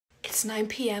It's 9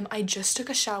 p.m. I just took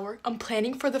a shower. I'm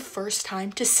planning for the first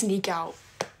time to sneak out.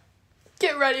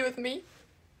 Get ready with me.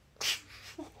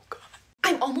 Oh God.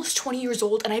 I'm almost 20 years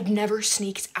old and I've never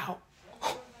sneaked out.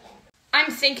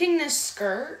 I'm thinking this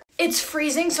skirt. It's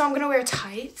freezing, so I'm gonna wear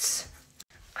tights.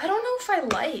 I don't know if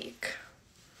I like.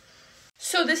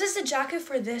 So this is the jacket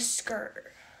for this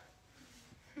skirt.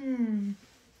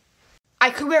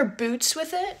 I could wear boots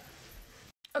with it.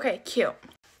 Okay, cute.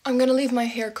 I'm gonna leave my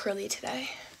hair curly today.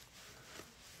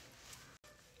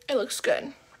 It looks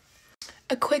good.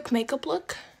 A quick makeup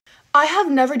look. I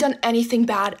have never done anything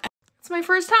bad. It's my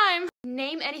first time.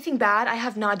 Name anything bad, I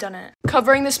have not done it.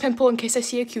 Covering this pimple in case I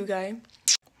see a cute guy.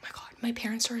 Oh my God, my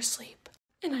parents are asleep.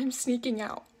 And I'm sneaking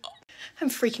out. I'm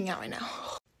freaking out right now.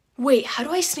 Wait, how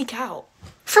do I sneak out?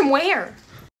 From where?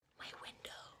 My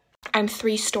window. I'm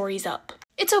 3 stories up.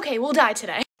 It's okay, we'll die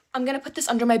today. I'm gonna put this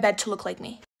under my bed to look like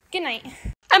me. Good night.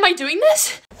 Am I doing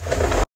this?